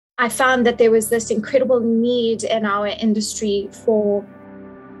I found that there was this incredible need in our industry for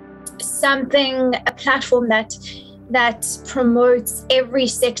something, a platform that promotes every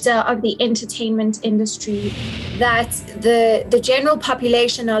sector of the entertainment industry, that the general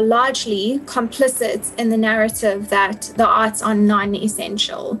population are largely complicit in the narrative that the arts are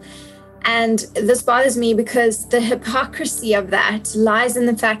non-essential. And this bothers me because the hypocrisy of that lies in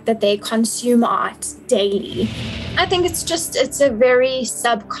the fact that they consume art daily. I think it's a very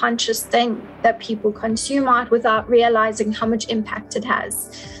subconscious thing that people consume art without realizing how much impact it has.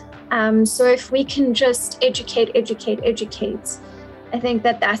 So if we can just educate, I think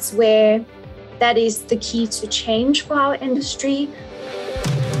that is the key to change for our industry.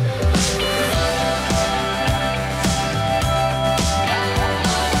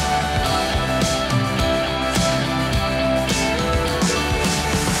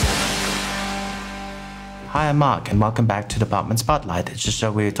 Hi, I'm Mark, and welcome back to Department Spotlight. It's a show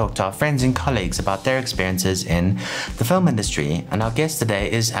where we talk to our friends and colleagues about their experiences in the film industry. And our guest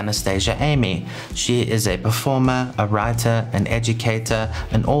today is Anastasia Amy. She is a performer, a writer, an educator,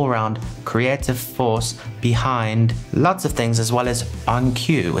 an all-round creative force behind lots of things, as well as On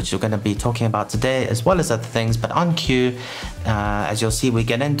Cue, which we're going to be talking about today, as well as other things. But On Cue, as you'll see we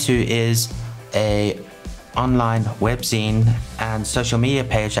get into, is a online webzine and social media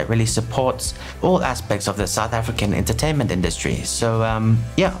page that really supports all aspects of the South African entertainment industry. So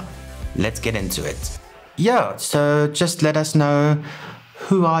yeah, let's get into it. Yeah, so just let us know,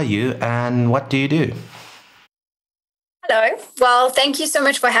 who are you and what do you do? Hello. Well, thank you so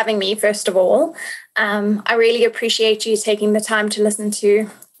much for having me, first of all. I really appreciate you taking the time to listen to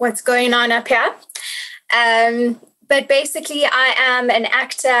what's going on up here. But basically, I am an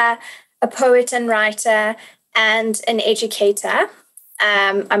actor, a poet and writer, and an educator.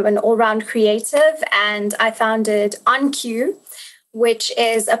 I'm an all-round creative, and I founded On Cue, which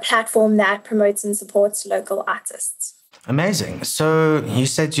is a platform that promotes and supports local artists. Amazing. So you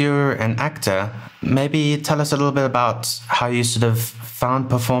said you're an actor. Maybe tell us a little bit about how you sort of found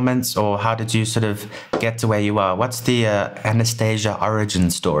performance, or how did you sort of get to where you are? What's the Anastasia origin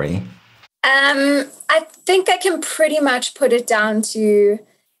story? I think I can pretty much put it down to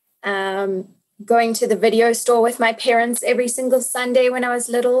going to the video store with my parents every single Sunday when I was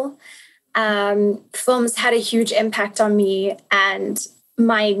little. Films had a huge impact on me and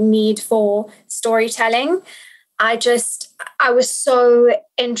my need for storytelling. I was so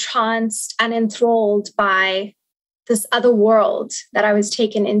entranced and enthralled by this other world that I was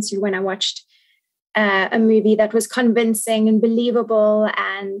taken into when I watched a movie that was convincing and believable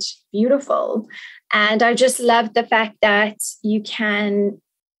and beautiful. And I just loved the fact that you can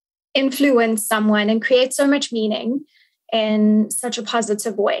influence someone and create so much meaning in such a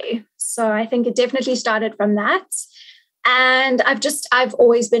positive way. So I think it definitely started from that. And I've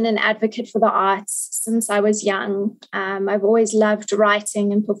always been an advocate for the arts since I was young. I've always loved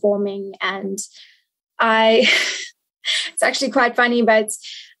writing and performing. And it's actually quite funny, but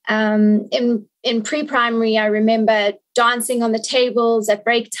in pre-primary, I remember dancing on the tables at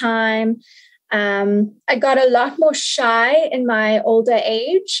break time. I got a lot more shy in my older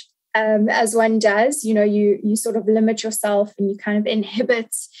age, as one does. You know, you sort of limit yourself and you kind of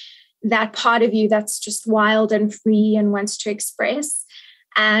inhibit that part of you that's just wild and free and wants to express.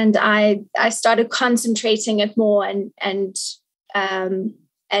 And I started concentrating it more and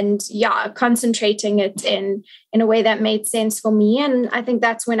concentrating it in a way that made sense for me. And I think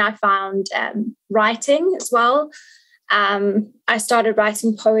that's when I found writing as well. I started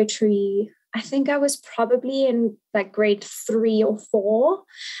writing poetry. I think I was probably in like grade 3 or 4,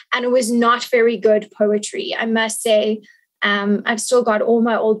 and it was not very good poetry, I must say. I've still got all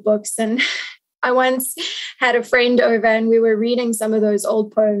my old books, and I once had a friend over and we were reading some of those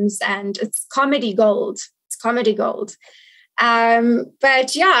old poems, and it's comedy gold. It's comedy gold.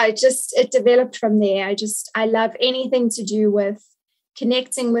 But yeah, it developed from there. I love anything to do with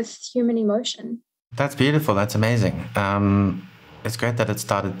connecting with human emotion. That's beautiful. That's amazing. It's great that it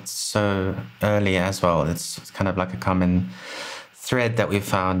started so early as well. It's kind of like a common thread that we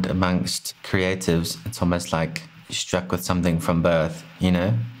found amongst creatives. It's almost like you're struck with something from birth, you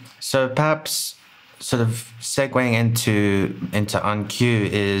know? So perhaps sort of segueing into On Cue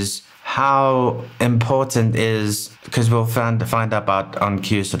is how important is, because we'll find out about On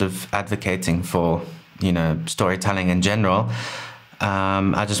Cue sort of advocating for, you know, storytelling in general.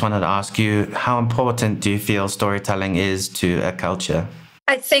 I just wanted to ask you, how important do you feel storytelling is to a culture?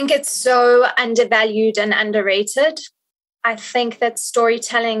 I think it's so undervalued and underrated. I think that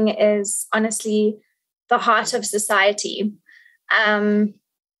storytelling is honestly the heart of society.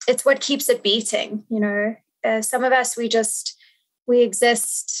 It's what keeps it beating. You know, some of us, we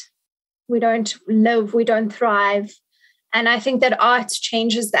exist we don't live, we don't thrive. And I think that art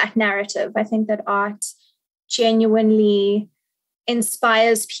changes that narrative. I think that art genuinely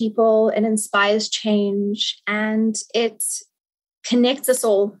inspires people, it inspires change, and it connects us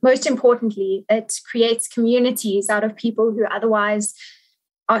all. Most importantly, it creates communities out of people who otherwise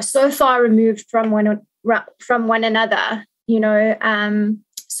are so far removed from one another,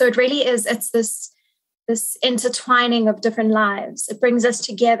 so it really is, it's this intertwining of different lives. It brings us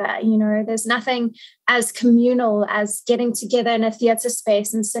together. There's nothing as communal as getting together in a theater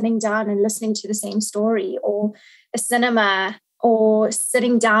space and sitting down and listening to the same story, or a cinema, or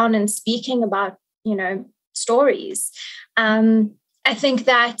sitting down and speaking about, stories. I think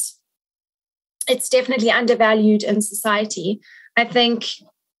that it's definitely undervalued in society. I think,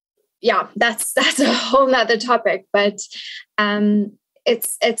 that's a whole nother topic, but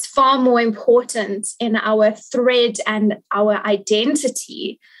it's far more important in our thread and our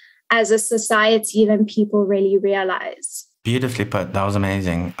identity as a society than people really realize. Beautifully put. That was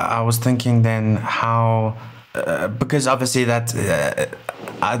amazing. I was thinking then how, because obviously that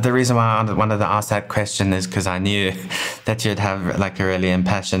the reason why I wanted to ask that question is because I knew that you'd have like a really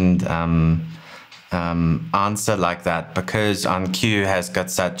impassioned answer like that, because On Cue has got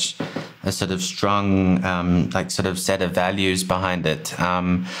such a sort of strong sort of set of values behind it.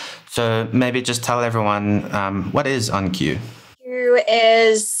 So maybe just tell everyone what is On Cue. Cue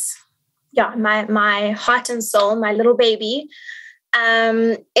is my heart and soul, my little baby.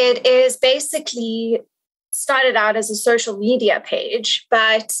 It is basically started out as a social media page,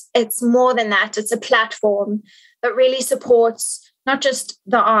 but it's more than that. It's a platform that really supports not just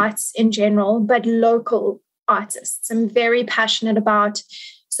the arts in general, but local artists. I'm very passionate about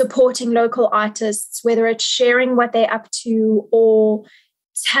supporting local artists, whether it's sharing what they're up to or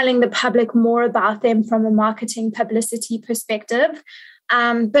telling the public more about them from a marketing publicity perspective.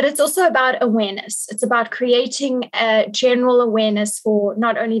 But it's also about awareness. It's about creating a general awareness for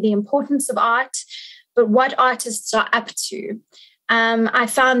not only the importance of art, but what artists are up to. I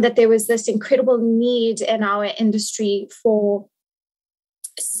found that there was this incredible need in our industry for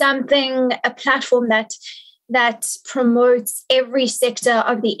a platform that promotes every sector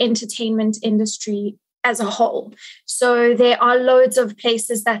of the entertainment industry as a whole. So there are loads of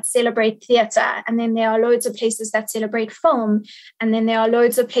places that celebrate theatre, and then there are loads of places that celebrate film, and then there are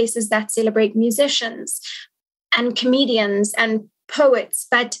loads of places that celebrate musicians and comedians and poets,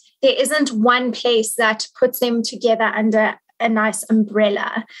 but there isn't one place that puts them together under a nice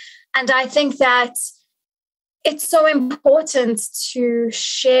umbrella. And I think that it's so important to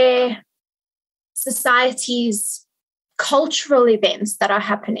share society's cultural events that are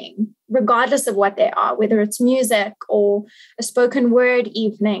happening, regardless of what they are, whether it's music or a spoken word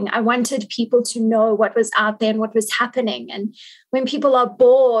evening. I wanted people to know what was out there and what was happening. And when people are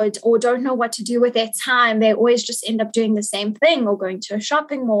bored or don't know what to do with their time, they always just end up doing the same thing or going to a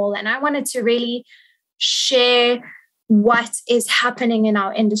shopping mall. And I wanted to really share what is happening in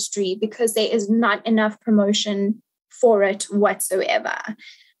our industry, because there is not enough promotion for it whatsoever.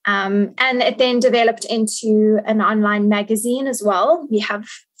 And it then developed into an online magazine as well. We have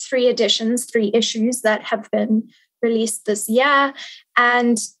 3 issues that have been released this year.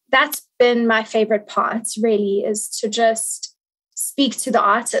 And that's been my favorite part, really, is to just speak to the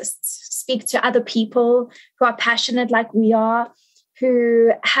artists, speak to other people who are passionate like we are,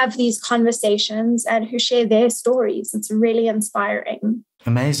 who have these conversations and who share their stories. It's really inspiring.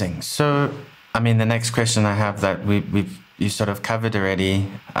 Amazing. So, I mean, the next question I have that you sort of covered already,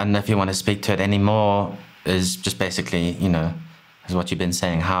 I don't know if you want to speak to it anymore, is just basically, is what you've been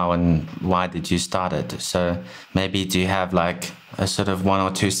saying, how and why did you start it? So maybe do you have like a sort of 1 or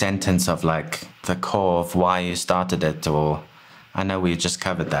 2 sentence of like the core of why you started it? Or I know we just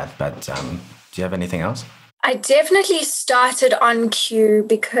covered that, but do you have anything else? I definitely started On Cue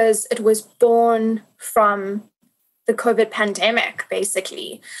because it was born from the COVID pandemic,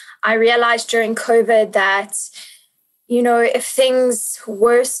 basically. I realized during COVID that, if things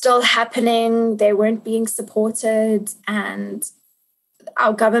were still happening, they weren't being supported, and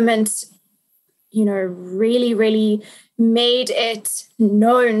our government, really, really made it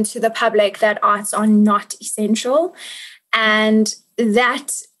known to the public that arts are not essential. And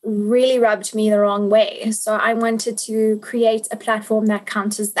that really rubbed me the wrong way. So I wanted to create a platform that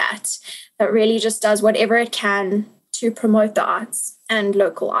counters that really just does whatever it can to promote the arts and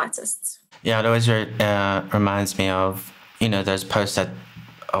local artists. Yeah, it always reminds me of, those posts that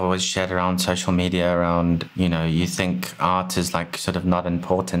are always shared around social media around, you think art is like sort of not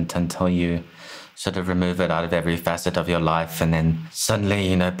important until you sort of remove it out of every facet of your life. And then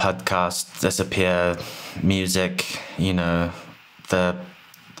suddenly, podcasts disappear, music, the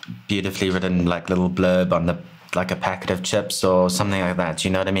beautifully written like little blurb on the like a packet of chips or something like that.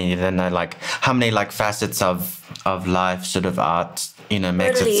 You know what I mean? You don't know like how many like facets of life sort of art, you know,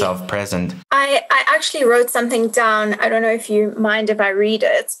 makes Totally. itself present. I actually wrote something down. I don't know if you mind if I read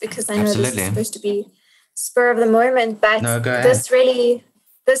it, because I know Absolutely. this is supposed to be spur of the moment, but No, go ahead.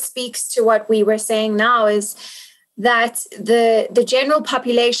 this speaks to what we were saying now, is that the general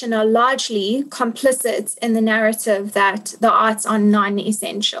population are largely complicit in the narrative that the arts are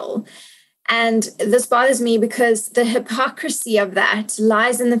non-essential. And this bothers me because the hypocrisy of that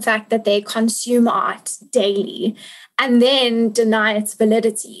lies in the fact that they consume art daily and then deny its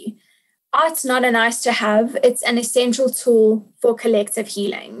validity. Art's not a nice to have, it's an essential tool for collective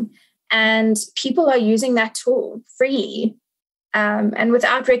healing. And people are using that tool freely and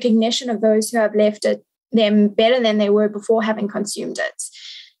without recognition of those who have left them better than they were before having consumed it.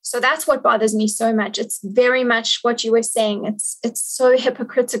 So that's what bothers me so much. It's very much what you were saying. It's so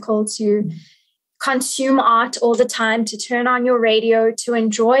hypocritical to consume art all the time, to turn on your radio, to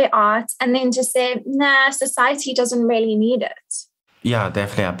enjoy art, and then to say, nah, society doesn't really need it. Yeah,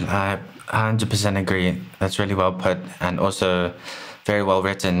 definitely. I 100% agree. That's really well put, and also very well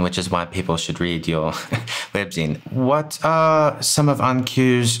written, which is why people should read your webzine. What are some of On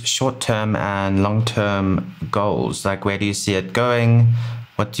Cue's short-term and long-term goals? Like, where do you see it going?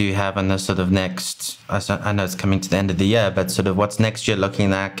 What do you have on the sort of next, I know it's coming to the end of the year, but sort of what's next year looking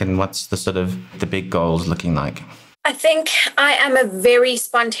like, and what's the sort of the big goals looking like? I think I am a very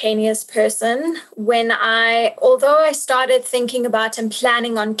spontaneous person. Although I started thinking about and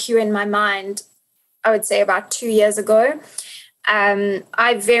planning On Cue in my mind, I would say about 2 years ago,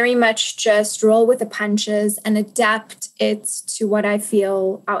 I very much just roll with the punches and adapt it to what I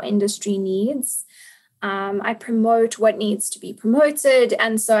feel our industry needs. I promote what needs to be promoted.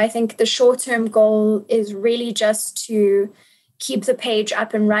 And so I think the short-term goal is really just to keep the page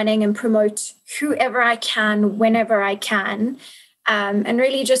up and running and promote whoever I can, whenever I can. And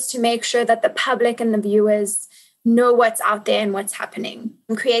really just to make sure that the public and the viewers know what's out there and what's happening.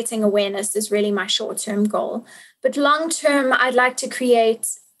 And creating awareness is really my short-term goal. But long-term, I'd like to create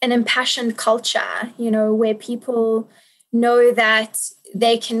an impassioned culture, where people know that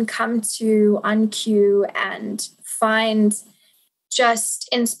they can come to On Cue and find just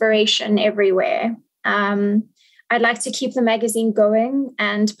inspiration everywhere. I'd like to keep the magazine going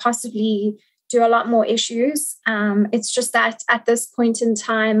and possibly do a lot more issues. It's just that at this point in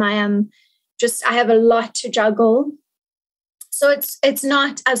time, I have a lot to juggle. So it's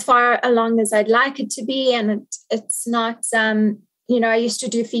not as far along as I'd like it to be. And it's not, I used to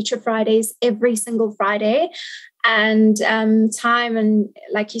do feature Fridays every single Friday. And time and,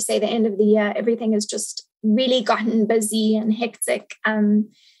 like you say, the end of the year, everything has just really gotten busy and hectic.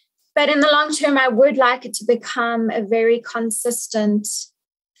 But in the long term, I would like it to become a very consistent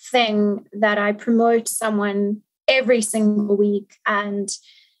thing that I promote someone every single week, and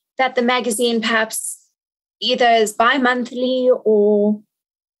that the magazine perhaps either is bi-monthly or,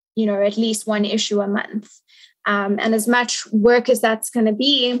 at least one issue a month. And as much work as that's going to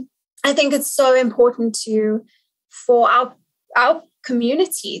be, I think it's so important for our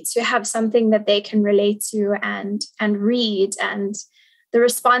community to have something that they can relate to and read. And the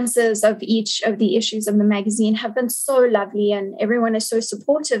responses of each of the issues of the magazine have been so lovely, and everyone is so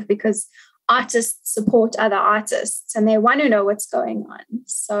supportive because artists support other artists and they want to know what's going on.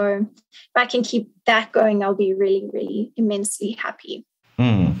 So if I can keep that going, I'll be really, really immensely happy.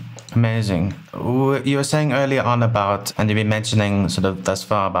 Amazing. You were saying earlier on about, and you've been mentioning sort of thus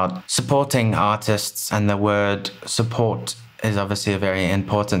far about supporting artists, and the word support is obviously a very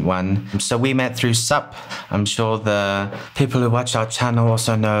important one. So we met through SUPP. I'm sure the people who watch our channel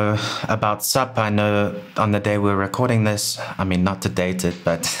also know about SUPP. I know on the day we're recording this, I mean, not to date it,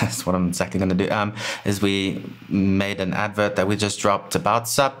 but that's what I'm exactly going to do, is we made an advert that we just dropped about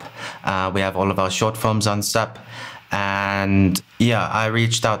SUPP. We have all of our short films on SUPP. And yeah, I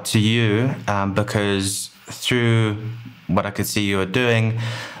reached out to you because through what I could see you were doing,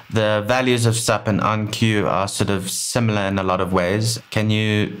 the values of SUPP and On Cue are sort of similar in a lot of ways. Can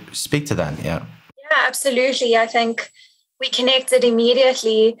you speak to that? Yeah, absolutely. I think we connected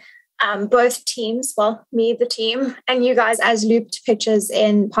immediately, both teams, well, me, the team, and you guys as Looped Pictures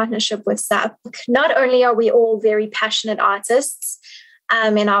in partnership with SUPP. Not only are we all very passionate artists,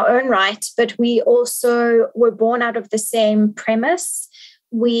 in our own right, but we also were born out of the same premise.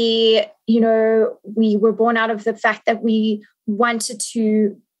 We were born out of the fact that we wanted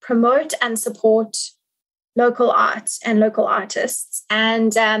to promote and support local art and local artists.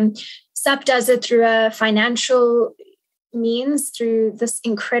 And SUPP does it through a financial means, through this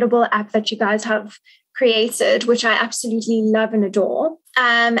incredible app that you guys have created, which I absolutely love and adore.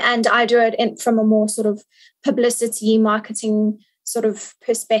 And I do it from a more sort of publicity marketing sort of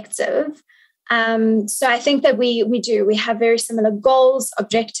perspective. So I think that we have very similar goals,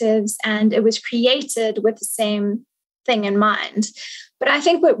 objectives, and it was created with the same thing in mind. But I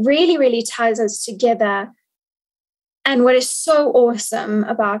think what really, really ties us together and what is so awesome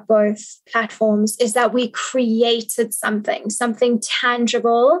about both platforms is that we created something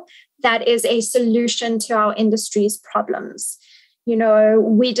tangible that is a solution to our industry's problems. You know,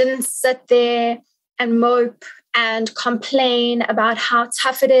 we didn't sit there and mope and complain about how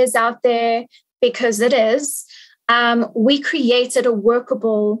tough it is out there, because it is. We created a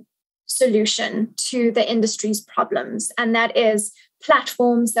workable solution to the industry's problems, and that is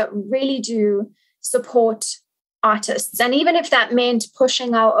platforms that really do support artists. And even if that meant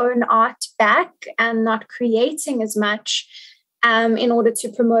pushing our own art back and not creating as much in order to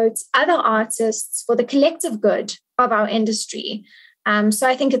promote other artists for the collective good of our industry. So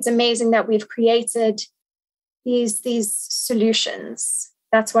I think it's amazing that we've created these solutions.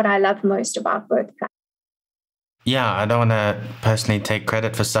 That's what I love most about both platforms. Yeah, I don't want to personally take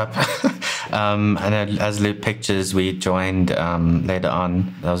credit for SUPP. And as Loop Pictures, we joined later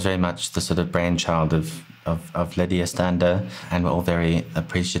on. That was very much the sort of brainchild of Lydia Stander, and we're all very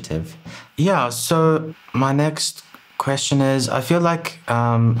appreciative. Yeah, so my next question is, I feel like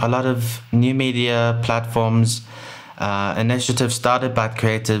a lot of new media platforms, initiatives started by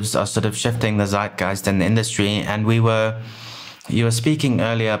creatives are sort of shifting the zeitgeist in the industry. And you were speaking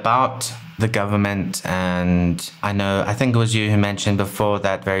earlier about the government, and I think it was you who mentioned before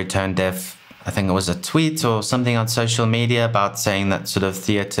that very tone deaf, I think it was a tweet or something on social media about saying that sort of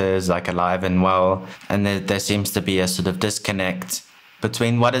theatre is like alive and well, and there seems to be a sort of disconnect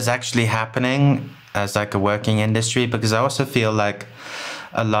between what is actually happening as like a working industry, because I also feel like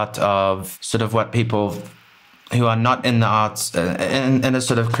a lot of sort of what people who are not in the arts, in a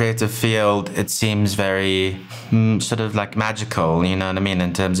sort of creative field, it seems very sort of like magical, you know what I mean,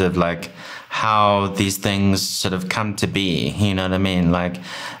 in terms of like how these things sort of come to be, you know what I mean? Like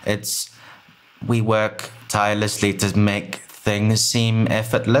we work tirelessly to make things seem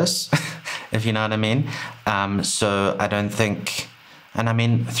effortless, if you know what I mean. So I don't think, and I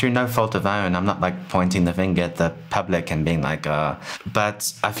mean, through no fault of our own, I'm not like pointing the finger at the public and being like,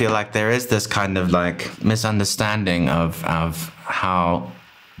 but I feel like there is this kind of like misunderstanding of how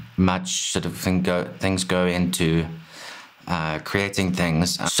much sort of things go into creating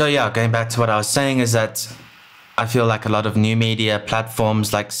things. So yeah, going back to what I was saying is that I feel like a lot of new media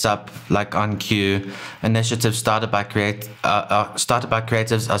platforms like SUPP, like On Cue, initiatives started by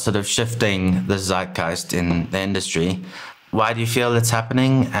creatives are sort of shifting the zeitgeist in the industry. Why do you feel it's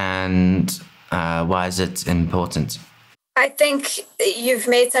happening, and why is it important? I think you've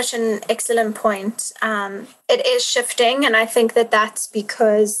made such an excellent point. It is shifting, and I think that that's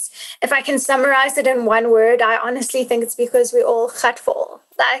because, if I can summarize it in one word, I honestly think it's because we all gutful.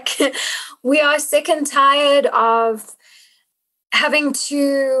 Like, we are sick and tired of having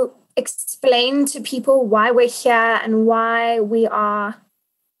to explain to people why we're here and why we are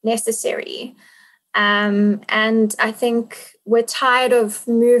necessary. And I think we're tired of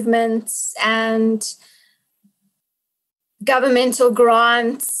movements and governmental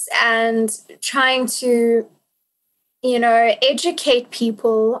grants and trying to, educate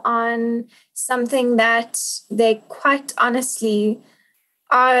people on something that they quite honestly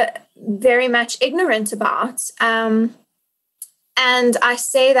are very much ignorant about. And I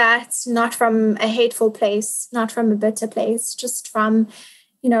say that not from a hateful place, not from a bitter place, just from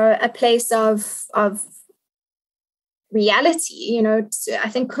a place of reality. I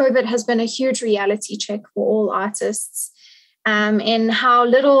think COVID has been a huge reality check for all artists in how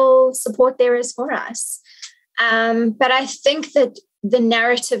little support there is for us. But I think that the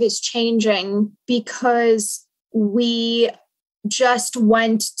narrative is changing because we just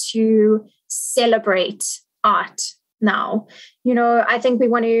want to celebrate art now. I think we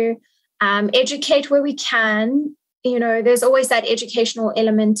want to educate where we can. There's always that educational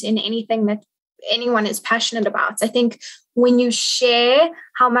element in anything that anyone is passionate about. I think when you share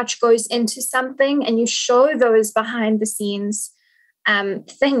how much goes into something and you show those behind the scenes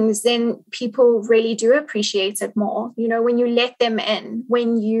things, then people really do appreciate it more. When you let them in,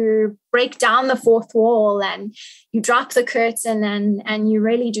 when you break down the fourth wall and you drop the curtain and you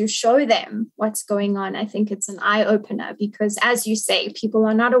really do show them what's going on, I think it's an eye-opener, because, as you say, people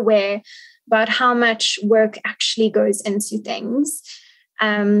are not aware about how much work actually goes into things.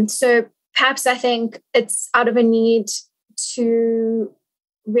 So perhaps I think it's out of a need to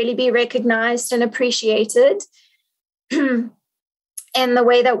really be recognized and appreciated. in the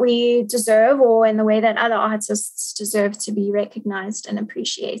way that we deserve, or in the way that other artists deserve to be recognized and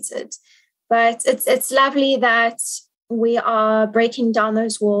appreciated. But it's lovely that we are breaking down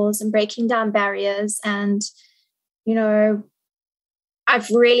those walls and breaking down barriers. And, you know, I've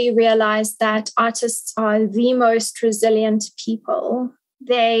really realized that artists are the most resilient people.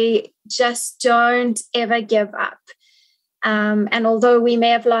 They just don't ever give up. And although we may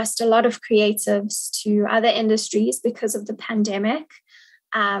have lost a lot of creatives to other industries because of the pandemic,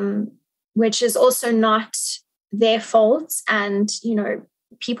 which is also not their fault, and, you know,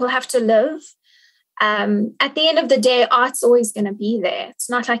 people have to live. At the end of the day, art's always going to be there. It's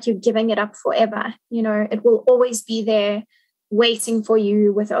not like you're giving it up forever. You know, it will always be there waiting for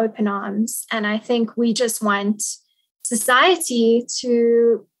you with open arms. And I think we just want society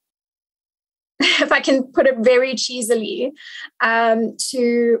to, if I can put it very cheesily,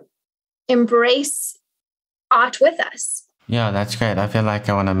 to embrace art with us. Yeah, that's great. I feel like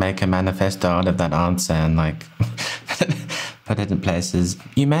I want to make a manifesto out of that answer and like put it in places.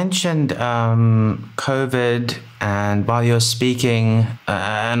 You mentioned COVID, and while you're speaking,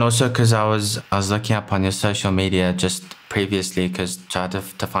 and also because I was looking up on your social media just previously, because tried to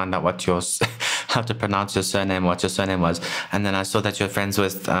find out what your how to pronounce your surname, what your surname was, and then I saw that you're friends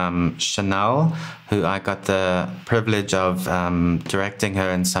with Chanel, who I got the privilege of directing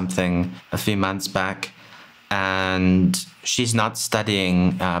her in something a few months back, and she's not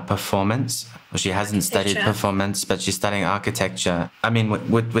studying performance. Well, she hasn't studied performance, but she's studying architecture. I mean,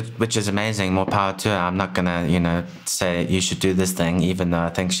 which is amazing. More power to her. I'm not gonna, you know, say you should do this thing, even though I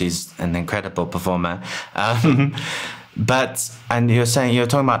think she's an incredible performer. But, and you're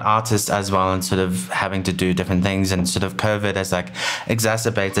talking about artists as well, and sort of having to do different things, and sort of COVID has like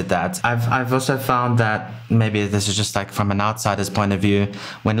exacerbated that. I've also found that maybe this is just like from an outsider's point of view,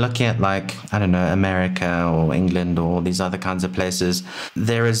 when looking at like, I don't know, America or England or all these other kinds of places,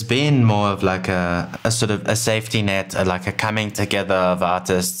 there has been more of like a sort of a safety net, like a coming together of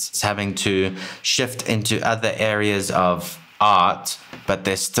artists having to shift into other areas of art, but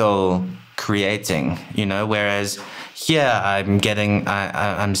they're still creating, you know, whereas here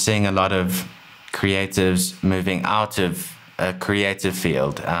I'm seeing a lot of creatives moving out of a creative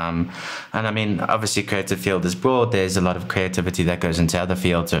field. And I mean, obviously creative field is broad. There's a lot of creativity that goes into other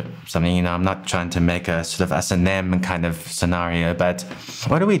fields or something, you know. I'm not trying to make a sort of us and them kind of scenario, but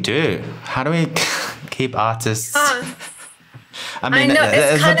what do we do? How do we keep artists? I mean,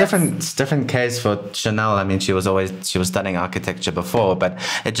 there's a different case for Chanel. I mean, she was studying architecture before, but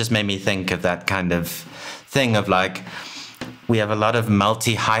it just made me think of that kind of thing of like, we have a lot of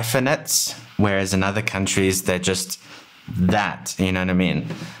multi-hyphenates, whereas in other countries, they're just that, you know what I mean?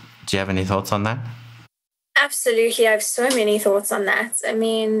 Do you have any thoughts on that? Absolutely. I have so many thoughts on that. I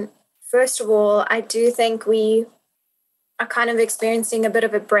mean, first of all, I do think we are kind of experiencing a bit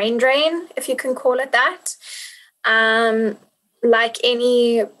of a brain drain, if you can call it that. Like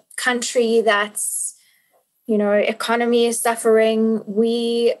any country that's, you know, economy is suffering,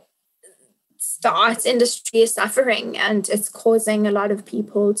 the arts industry is suffering, and it's causing a lot of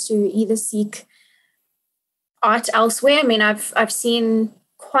people to either seek art elsewhere. I mean, I've seen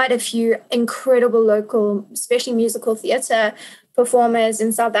quite a few incredible local, especially musical theatre performers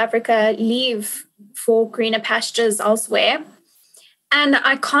in South Africa leave for greener pastures elsewhere. And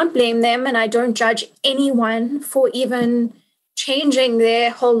I can't blame them, and I don't judge anyone for even changing their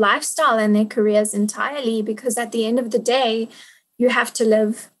whole lifestyle and their careers entirely, because at the end of the day, you have to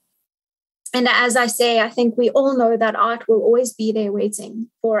live. And as I say, I think we all know that art will always be there waiting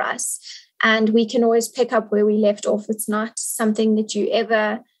for us, and we can always pick up where we left off. It's not something that you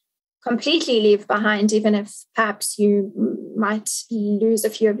ever completely leave behind, even if perhaps you might lose a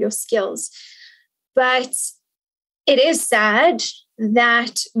few of your skills. But it is sad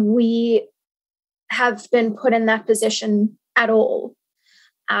that we have been put in that position at all.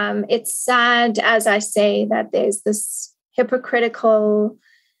 It's sad, as I say, that there's this hypocritical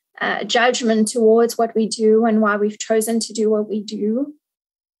judgment towards what we do and why we've chosen to do what we do.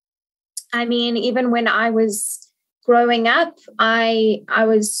 I mean, even when I was growing up, I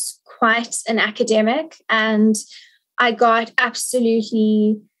was quite an academic, and I got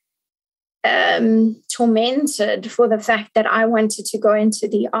absolutely tormented for the fact that I wanted to go into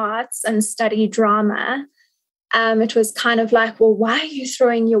the arts and study drama. It was kind of like, well, why are you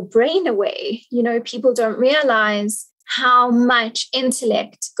throwing your brain away? You know, people don't realize how much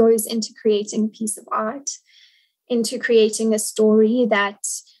intellect goes into creating a piece of art, into creating a story that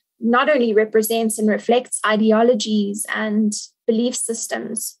not only represents and reflects ideologies and belief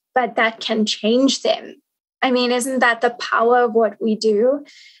systems, but that can change them. I mean, isn't that the power of what we do,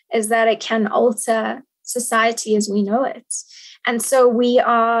 is that it can alter society as we know it? And so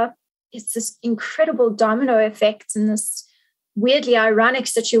it's this incredible domino effect in this weirdly ironic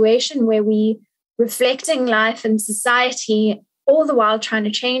situation where we reflecting life and society, all the while trying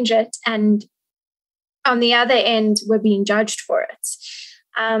to change it. And on the other end, we're being judged for it,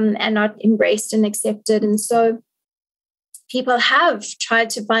 and not embraced and accepted. And so people have tried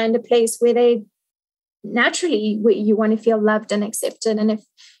to find a place where they naturally, where you want to feel loved and accepted. And if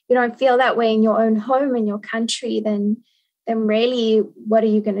you don't feel that way in your own home, in your country, then really, what are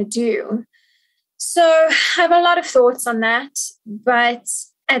you going to do? So I have a lot of thoughts on that. But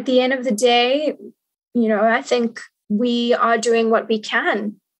at the end of the day, I think we are doing what we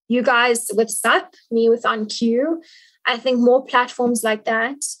can. You guys with SUPP, me with On Cue. I think more platforms like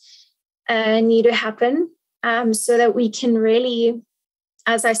that need to happen, so that we can really,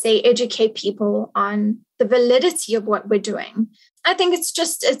 as I say, educate people on the validity of what we're doing. I think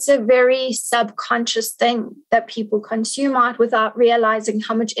it's a very subconscious thing that people consume art without realizing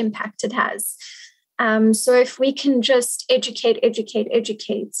how much impact it has. So if we can just educate,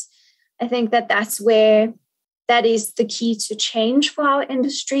 I think that's where that is the key to change for our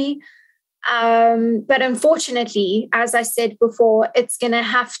industry. But unfortunately, as I said before, it's going to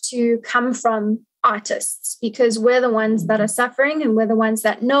have to come from artists, because we're the ones that are suffering and we're the ones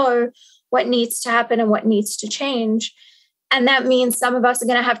that know what needs to happen and what needs to change. And that means some of us are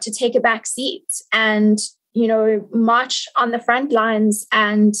going to have to take a back seat and, march on the front lines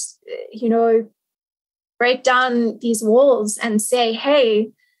and, break down these walls and say,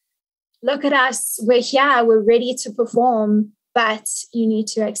 hey, look at us. We're here. We're ready to perform, but you need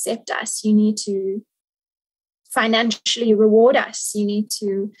to accept us. You need to financially reward us. You need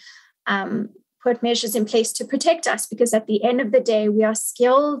to put measures in place to protect us, because at the end of the day, we are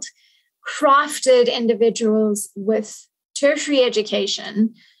skilled, crafted individuals with tertiary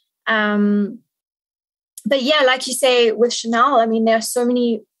education. But yeah, like you say with Chanel, I mean, there are so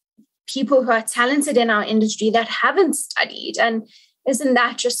many people who are talented in our industry that haven't studied. And isn't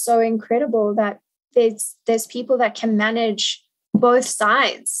that just so incredible that there's people that can manage both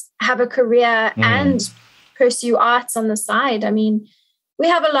sides, have a career and pursue arts on the side? I mean, we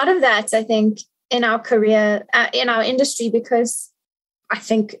have a lot of that, I think, in our career, in our industry, because I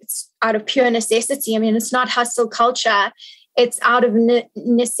think it's out of pure necessity. I mean, it's not hustle culture. It's out of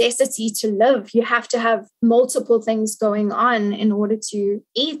necessity to live. You have to have multiple things going on in order to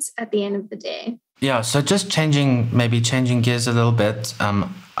eat at the end of the day. Yeah, so just changing gears a little bit.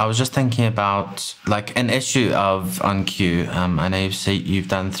 I was just thinking about like an issue of On Cue. I know you've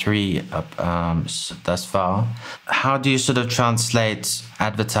done 3 thus far. How do you sort of translate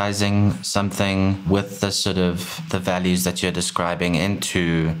advertising something with the values that you're describing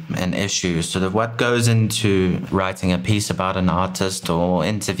into an issue? Sort of what goes into writing a piece about an artist or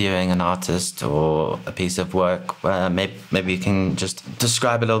interviewing an artist or a piece of work? Maybe you can just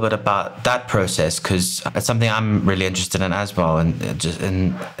describe a little bit about that process, because it's something I'm really interested in as well, and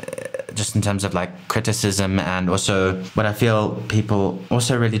just in terms of like criticism. And also what I feel people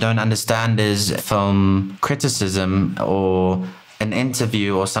also really don't understand is film criticism or an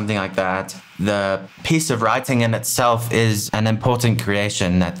interview or something like that. The piece of writing in itself is an important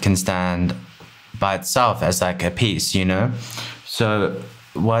creation that can stand by itself as like a piece, So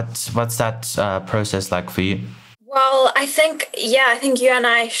what's that process like for you? Well, I think you and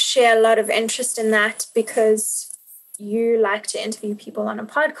I share a lot of interest in that, because you like to interview people on a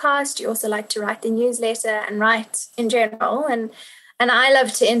podcast. You also like to write the newsletter and write in general. And I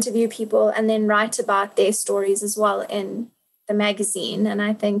love to interview people and then write about their stories as well in the magazine. And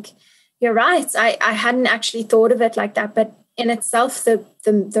I think you're right. I hadn't actually thought of it like that, but in itself,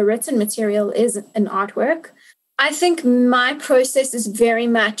 the written material is an artwork. I think my process is very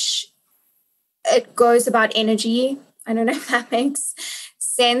much, it goes about energy. I don't know if that makes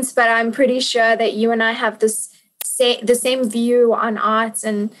sense, but I'm pretty sure that you and I have the same view on art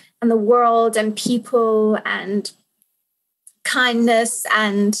and the world and people and kindness,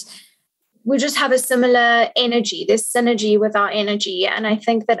 and we just have a similar energy, this synergy with our energy. And I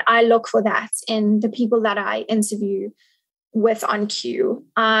think that I look for that in the people that I interview with On Cue.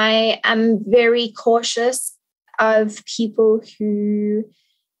 I am very cautious of people who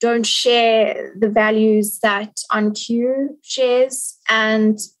don't share the values that On Cue shares.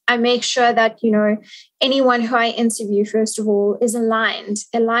 And I make sure that, anyone who I interview, first of all, is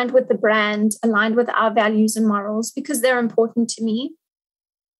aligned with the brand, aligned with our values and morals, because they're important to me.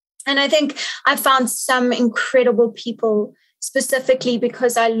 And I think I found some incredible people specifically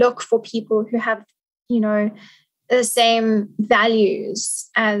because I look for people who have, the same values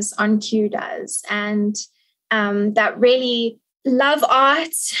as On Cue does. And that really love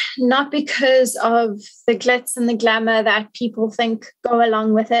art, not because of the glitz and the glamour that people think go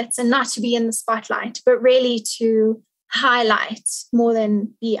along with it, and not to be in the spotlight, but really to highlight more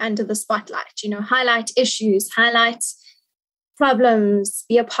than be under the spotlight, highlight issues, highlight problems,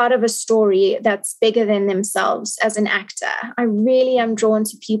 be a part of a story that's bigger than themselves as an actor. I really am drawn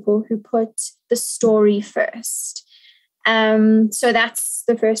to people who put the story first. So that's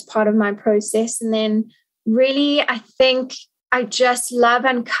the first part of my process. And then really, I think I just love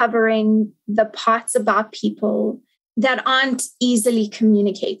uncovering the parts about people that aren't easily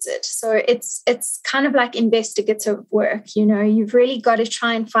communicated. So it's kind of like investigative work, you've really got to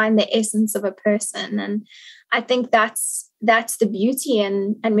try and find the essence of a person. And I think that's the beauty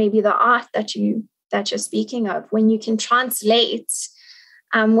and maybe the art that you're speaking of, when you can translate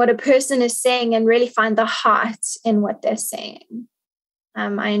what a person is saying and really find the heart in what they're saying.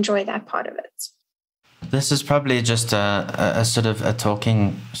 I enjoy that part of it. This is probably just a sort of a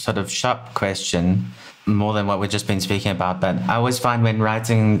talking sort of shop question, more than what we've just been speaking about. But I always find when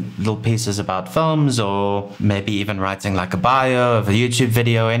writing little pieces about films, or maybe even writing like a bio of a YouTube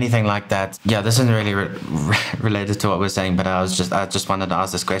video, anything like that. Yeah, this isn't really related to what we're saying, but I just wanted to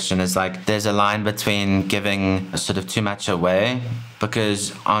ask this question. Is like, there's a line between giving sort of too much away,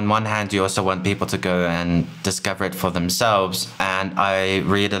 because on one hand, you also want people to go and discover it for themselves. And I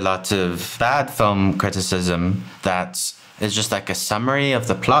read a lot of bad film criticism that it's just like a summary of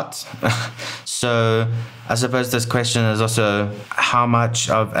the plot. So I suppose this question is also how much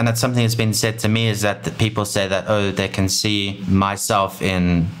of, and it's something that's been said to me, is that the people say that, oh, they can see myself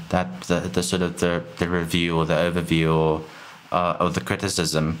in that, the sort of the review or the overview or of the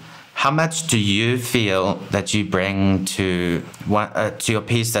criticism. How much do you feel that you bring to your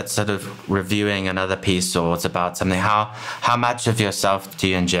piece that's sort of reviewing another piece, or it's about something? How much of yourself do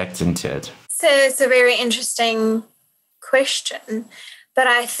you inject into it? So it's a very interesting question, but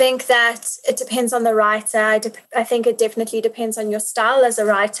I think that it depends on the writer. I think it definitely depends on your style as a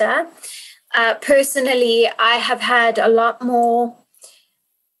writer. Personally, I have had a lot more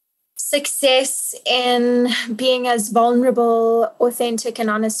success in being as vulnerable, authentic, and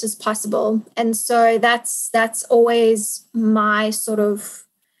honest as possible. And so that's always my sort of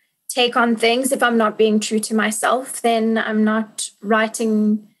take on things. If I'm not being true to myself, then I'm not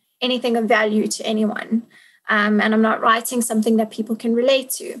writing anything of value to anyone. And I'm not writing something that people can relate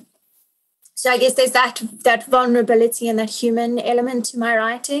to. So I guess there's that vulnerability and that human element to my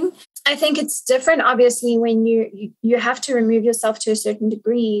writing. I think it's different, obviously, when you have to remove yourself to a certain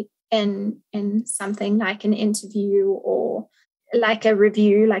degree in something like an interview or like a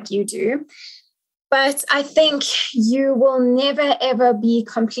review like you do. But I think you will never, ever be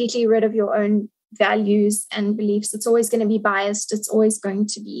completely rid of your own values and beliefs. It's always going to be biased. It's always going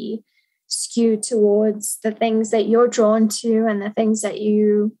to be skewed towards the things that you're drawn to and the things that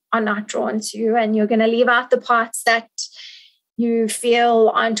you are not drawn to. And you're going to leave out the parts that you feel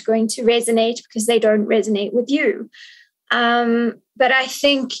aren't going to resonate because they don't resonate with you. But I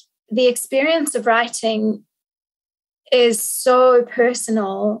think the experience of writing is so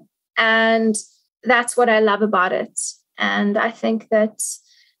personal, and that's what I love about it. And I think that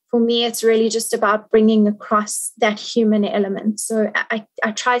for me, it's really just about bringing across that human element. So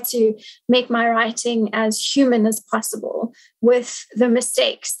I try to make my writing as human as possible, with the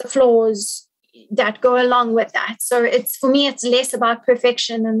mistakes, the flaws that go along with that. So for me, it's less about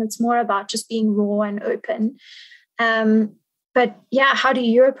perfection, and it's more about just being raw and open. But yeah, how do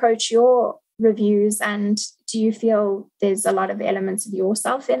you approach your reviews, and do you feel there's a lot of elements of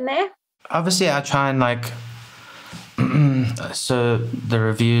yourself in there? Obviously, I try and so the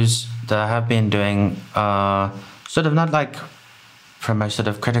reviews that I have been doing are sort of not like from a sort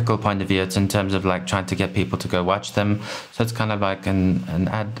of critical point of view. It's in terms of like trying to get people to go watch them. So it's kind of like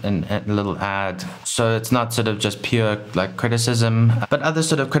a little ad. So it's not sort of just pure like criticism, but other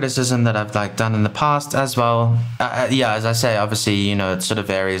sort of criticism that I've like done in the past as well. Yeah, as I say, obviously, it sort of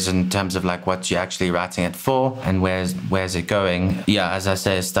varies in terms of like what you're actually writing it for and where's it going. Yeah, as I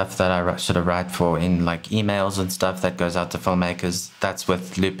say, stuff that I sort of write for in like emails and stuff that goes out to filmmakers. That's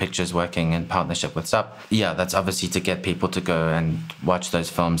with Loop Pictures working in partnership with SUPP. Yeah, that's obviously to get people to go and watch those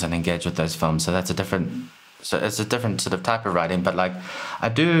films and engage with those films. So it's a different sort of type of writing, but like I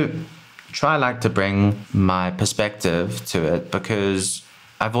do try like to bring my perspective to it, because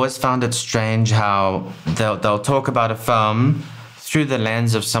I've always found it strange how they'll talk about a film through the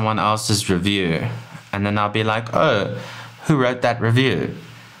lens of someone else's review, and then I'll be like, oh, who wrote that review?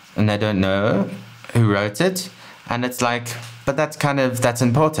 And they don't know who wrote it. And it's like, but that's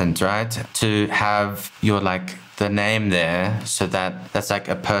important, right? To have your like the name there, so that's like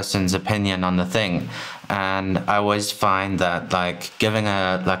a person's opinion on the thing. And I always find that like giving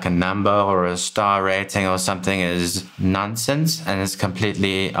a number or a star rating or something is nonsense, and it's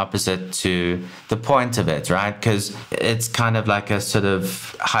completely opposite to the point of it, right? Because it's kind of like a sort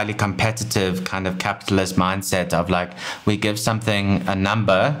of highly competitive kind of capitalist mindset of like, we give something a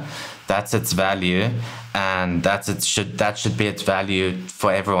number, that's its value, and that should be its value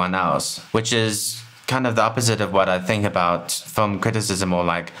for everyone else, which is kind of the opposite of what I think about film criticism,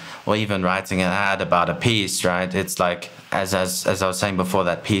 or even writing an ad about a piece, right? It's like, as I was saying before,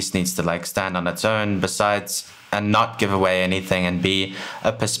 that piece needs to like stand on its own besides, and not give away anything, and be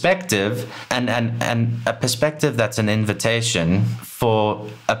a perspective, and a perspective that's an invitation for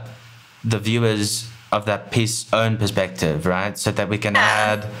the viewers of that piece's own perspective, right? So that we can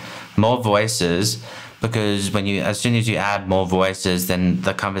add more voices. Because as soon as you add more voices, then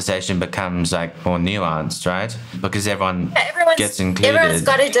the conversation becomes like more nuanced, right? Because everyone gets included. Everyone's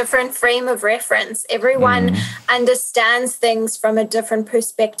got a different frame of reference. Everyone understands things from a different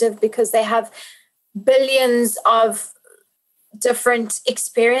perspective because they have billions of different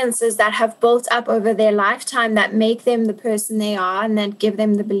experiences that have built up over their lifetime that make them the person they are, and that give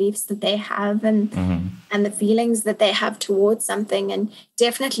them the beliefs that they have, and the feelings that they have towards something. And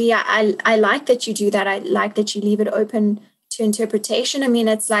definitely I like that you do that. I like that you leave it open to interpretation. I mean,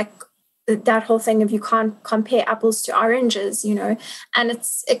 it's like that whole thing of you can't compare apples to oranges, you know. And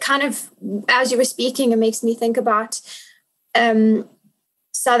it kind of, as you were speaking, it makes me think about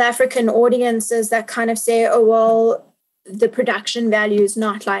South African audiences that kind of say, oh, well, the production value is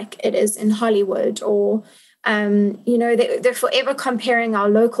not like it is in Hollywood, or you know, they're forever comparing our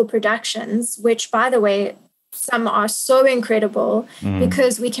local productions, which, by the way, some are so incredible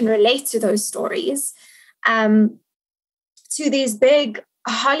because we can relate to those stories, to these big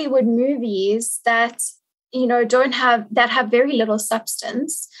Hollywood movies that, you know, have very little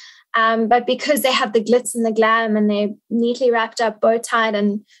substance, but because they have the glitz and the glam, and they're neatly wrapped up, bow tied,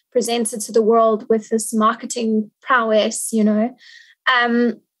 and presented to the world with this marketing prowess, you know,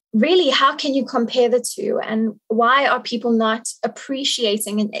 really, how can you compare the two? And why are people not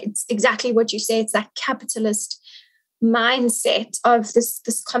appreciating? And it's exactly what you say. It's that capitalist mindset of this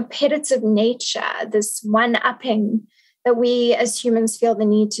competitive nature, this one-upping that we as humans feel the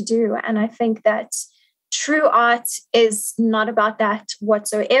need to do. And I think that true art is not about that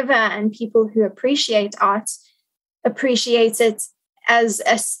whatsoever. And people who appreciate art appreciate it as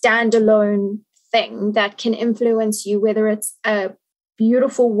a standalone thing that can influence you, whether it's a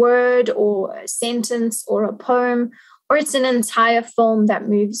beautiful word or a sentence or a poem, or it's an entire film that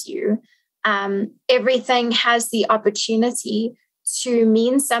moves you. Everything has the opportunity to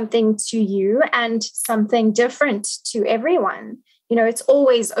mean something to you and something different to everyone. You know, it's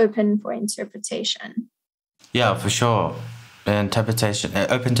always open for interpretation. Yeah, for sure. Interpretation,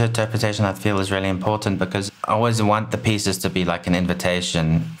 open to interpretation, I feel is really important, because I always want the pieces to be like an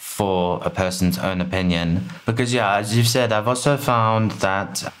invitation for a person's own opinion. Because yeah, as you've said, I've also found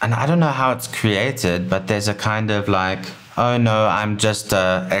that, and I don't know how it's created, but there's a kind of like, oh no, I'm just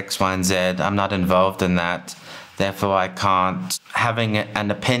X, Y, and Z. I'm not involved in that. Therefore, I can't having an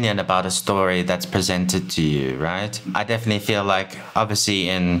opinion about a story that's presented to you, right? I definitely feel like, obviously,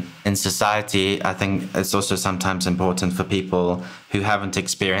 in society, I think it's also sometimes important for people who haven't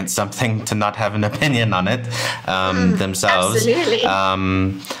experienced something to not have an opinion on it themselves. Absolutely.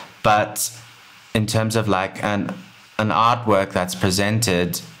 But in terms of like an artwork that's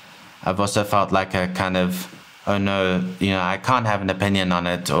presented, I've also felt like a kind of, oh no, you know, I can't have an opinion on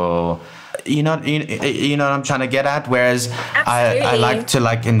it, or you know what I'm trying to get at. Whereas I like to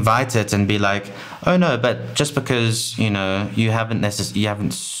like invite it and be like, oh no, but just because, you know, you haven't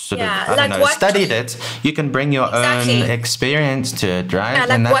sort of, I don't know, studied it, you can bring your own experience to it, right? Yeah, like,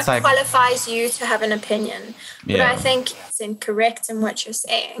 and that's what qualifies you to have an opinion. But yeah. I think it's incorrect in what you're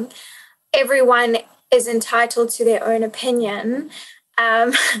saying. Everyone is entitled to their own opinion.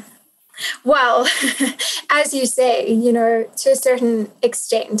 Well, as you say, you know, to a certain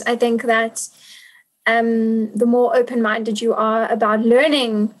extent, I think that the more open-minded you are about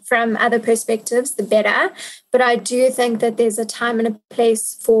learning from other perspectives, the better. But I do think that there's a time and a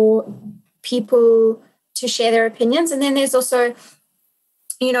place for people to share their opinions. And then there's also,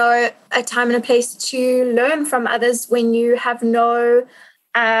 you know, a time and a place to learn from others when you have no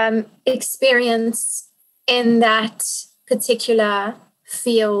experience in that particular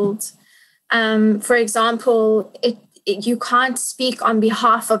field. For example, you can't speak on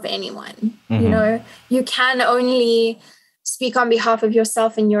behalf of anyone. You know, you can only speak on behalf of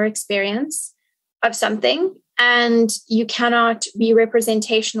yourself and your experience of something, and you cannot be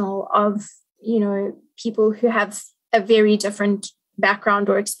representational of, you know, people who have a very different background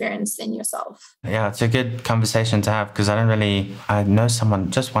or experience than yourself. Yeah, it's a good conversation to have, because I know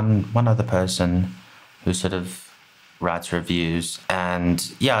someone, just one other person who sort of writes reviews.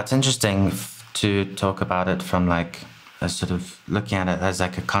 And yeah, it's interesting to talk about it from like a sort of looking at it as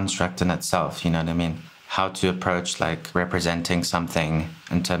like a construct in itself, you know what I mean? How to approach like representing something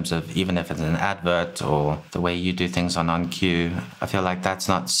in terms of, even if it's an advert or the way you do things on Cue. I feel like that's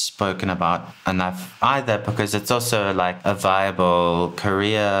not spoken about enough either, because it's also like a viable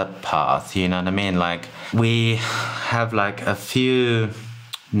career path, you know what I mean? Like we have like a few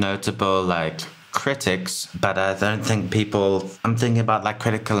notable like critics, but I don't think I'm thinking about like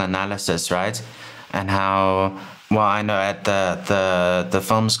critical analysis, right? And how, well, I know at the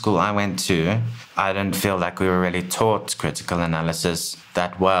film school I went to, I didn't feel like we were really taught critical analysis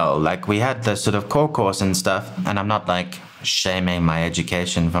that well. Like we had the sort of core course and stuff, and I'm not like shaming my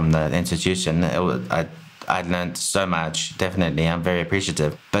education from the institution. I learned so much, definitely. I'm very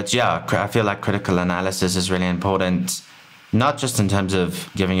appreciative. But yeah, I feel like critical analysis is really important, not just in terms of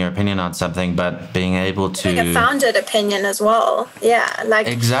giving your opinion on something, but being able to... Having a founded opinion as well. Yeah, like...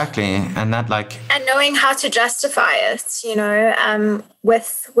 Exactly. And that like... And knowing how to justify it, you know,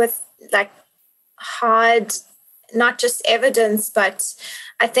 with like hard, not just evidence, but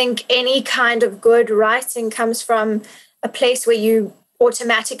I think any kind of good writing comes from a place where you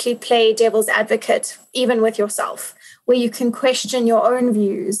automatically play devil's advocate, even with yourself, where you can question your own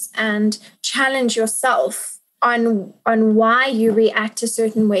views and challenge yourself on why you react a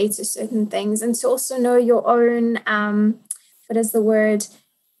certain way to certain things, and to also know your own,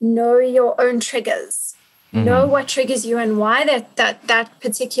 know your own triggers, know what triggers you and why that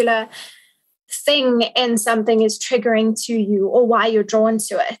particular thing in something is triggering to you, or why you're drawn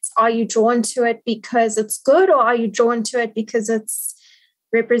to it. Are you drawn to it because it's good, or are you drawn to it because it's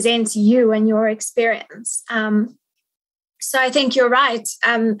represents you and your experience? So I think you're right.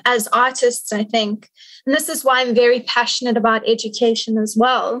 As artists, I think, and this is why I'm very passionate about education as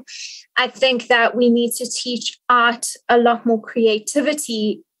well, I think that we need to teach art a lot more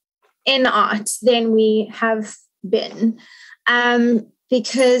creativity in art than we have been.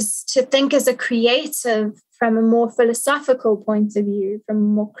 Because to think as a creative from a more philosophical point of view, from a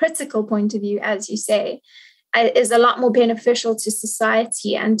more critical point of view, as you say, is a lot more beneficial to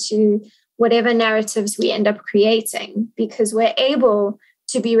society and to whatever narratives we end up creating, because we're able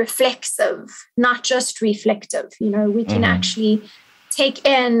to be reflexive, not just reflective. You know, we can actually take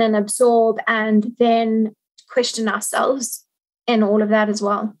in and absorb and then question ourselves in all of that as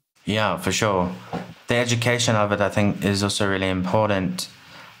well. Yeah, for sure. The education of it, I think, is also really important,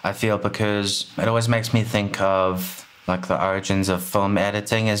 I feel, because it always makes me think of like the origins of film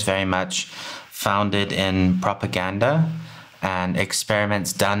editing is very much founded in propaganda and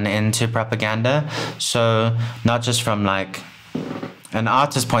experiments done into propaganda. So not just from like an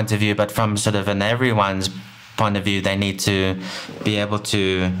artist's point of view, but from sort of an everyone's point of view, they need to be able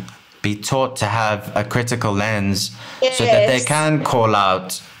to be taught to have a critical lens, so that they can call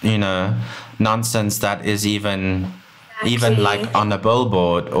out, you know, nonsense that is even like on a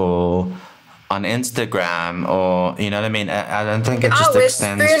billboard or on Instagram, or, you know what I mean? I don't think it just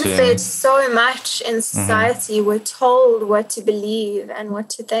extends to... We're spoon-fed so much in society. We're told what to believe and what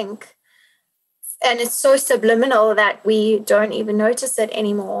to think. And it's so subliminal that we don't even notice it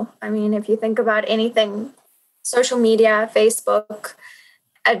anymore. I mean, if you think about anything, social media, Facebook,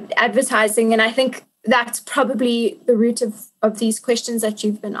 advertising, and I think that's probably the root of these questions that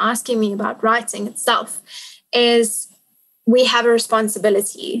you've been asking me about writing itself, is we have a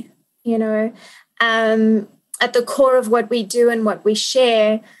responsibility, you know, at the core of what we do and what we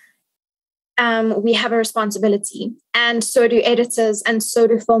share. We have a responsibility, and so do editors, and so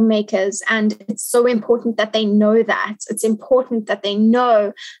do filmmakers. And it's so important that they know that. It's important that they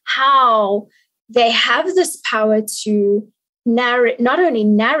know how they have this power to narrate, not only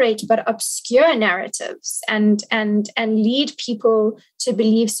narrate, but obscure narratives and lead people to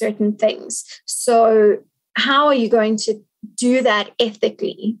believe certain things. So how are you going to do that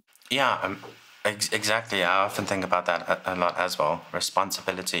ethically? Yeah, exactly. I often think about that a lot as well.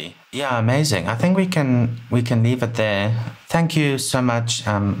 Responsibility. Yeah, amazing. I think we can leave it there. Thank you so much,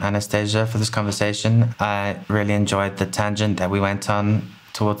 Anastasia, for this conversation. I really enjoyed the tangent that we went on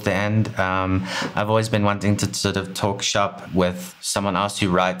towards the end. I've always been wanting to sort of talk shop with someone else who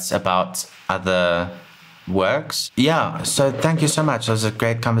writes about other works. Yeah, so thank you so much. It was a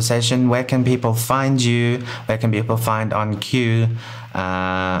great conversation. Where can people find you? Where can people find On Cue?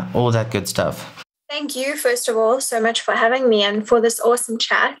 All that good stuff. Thank you, first of all, so much for having me and for this awesome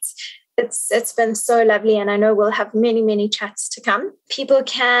chat. It's been so lovely, and I know we'll have many, many chats to come. People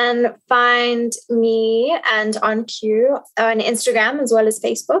can find me and On Cue on Instagram as well as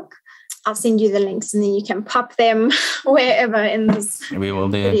Facebook. I'll send you the links, and then you can pop them wherever in this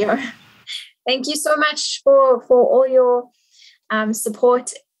video. Thank you so much for all your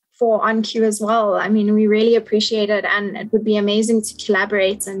support for On Cue as well. I mean, we really appreciate it, and it would be amazing to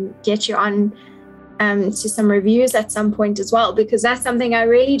collaborate and get you on to some reviews at some point as well, because that's something I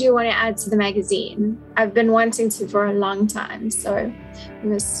really do want to add to the magazine. I've been wanting to for a long time, so we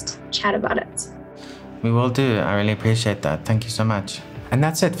must chat about it. We will do. I really appreciate that. Thank you so much. And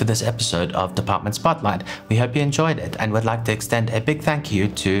that's it for this episode of Department Spotlight. We hope you enjoyed it, and would like to extend a big thank you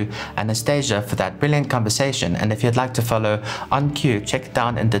to Anastasia for that brilliant conversation. And if you'd like to follow On Cue, check it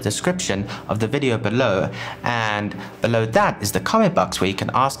down in the description of the video below. And below that is the comment box where you can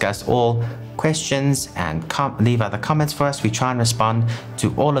ask us all questions and leave other comments for us. We try and respond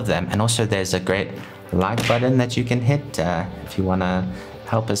to all of them. And also there's a great like button that you can hit if you want to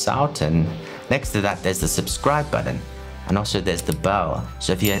help us out. And next to that, there's the subscribe button. And also there's the bell.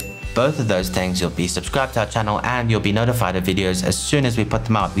 So if you hit both of those things, you'll be subscribed to our channel and you'll be notified of videos as soon as we put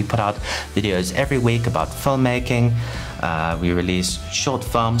them out. We put out videos every week about filmmaking. We release short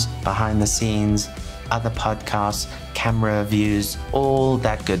films, behind the scenes, other podcasts, camera reviews, all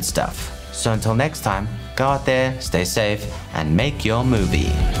that good stuff. So until next time, go out there, stay safe, and make your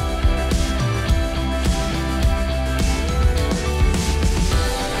movie.